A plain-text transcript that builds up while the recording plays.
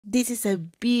This is a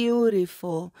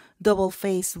beautiful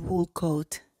double-faced wool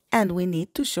coat, and we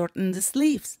need to shorten the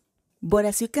sleeves. But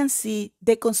as you can see,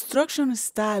 the construction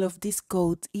style of this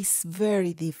coat is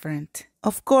very different.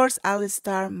 Of course, I'll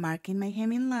start marking my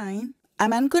hemming line,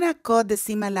 and I'm gonna cut the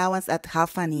seam allowance at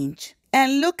 1/2 inch.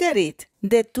 And look at it,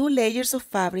 the 2 layers of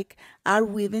fabric are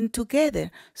woven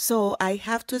together, so I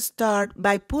have to start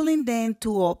by pulling them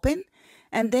to open,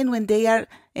 and then when they are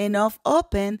enough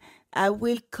open, I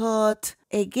will cut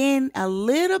again a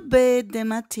little bit the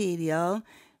material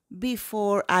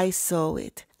before I sew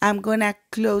it. I'm gonna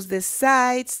close the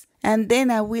sides, and then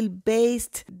I will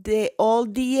baste all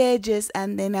the edges,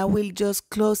 and then I will just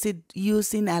close it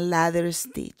using a ladder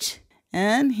stitch.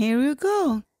 And here you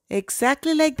go,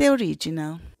 exactly like the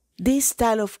original. This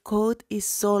style of coat is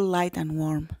so light and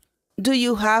warm. Do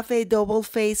you have a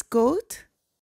double-faced coat?